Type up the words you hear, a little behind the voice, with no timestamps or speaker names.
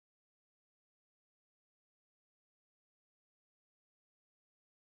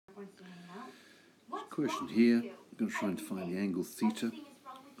Question here, I'm going to try and find the angle theta.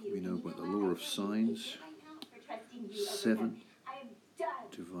 We know by the law of sines, 7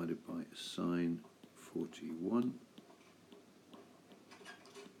 divided by sine 41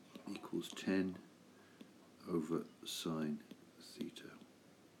 equals 10 over sine theta.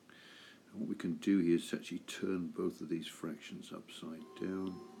 And what we can do here is actually turn both of these fractions upside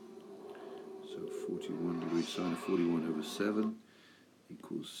down. So 41 degrees sine of 41 over 7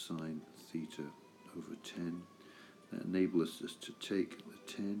 equals sine theta over 10. That enables us to take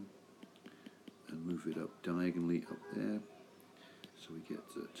the 10 and move it up diagonally up there. So we get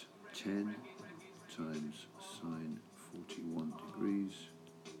that 10 times sine 41 degrees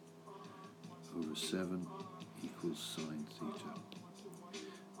over 7 equals sine theta.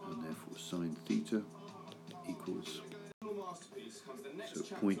 And therefore sine theta equals, so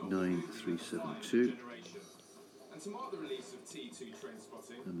 0.9372.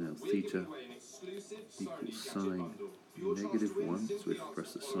 And now theta equals sine -1, so we have to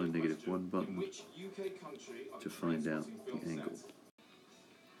press the sine -1 button to find out the angle.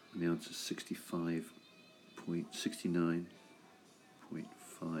 And the answer is 69.59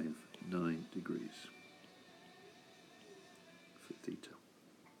 degrees for theta.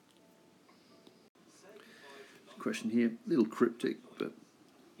 Question here, a little cryptic, but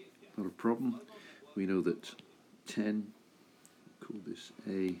not a problem. We know that 10, call this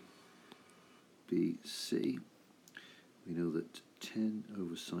A, B, C. We know that 10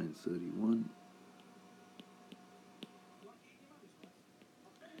 over sine 31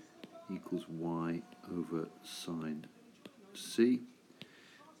 equals y over sine C,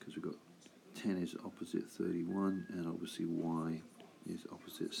 because we've got 10 is opposite 31, and obviously y is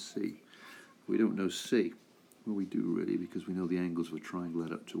opposite C. We don't know C. Well, we do really, because we know the angles of a triangle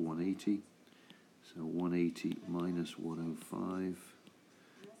add up to 180. So 180 minus 105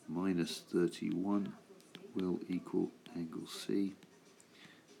 minus 31 will equal angle C,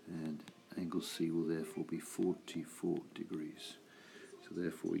 and angle C will therefore be 44 degrees. So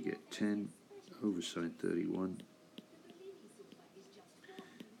therefore we get 10 over sine 31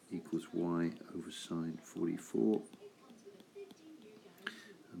 equals y over sine 44,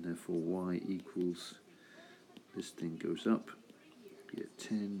 and therefore y equals, this thing goes up, you get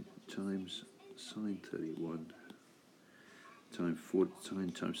 10 times sine 31 times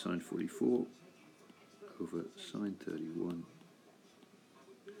sine 44 over sine 31,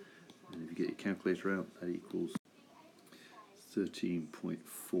 and if you get your calculator out, that equals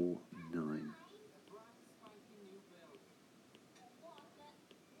 13.49.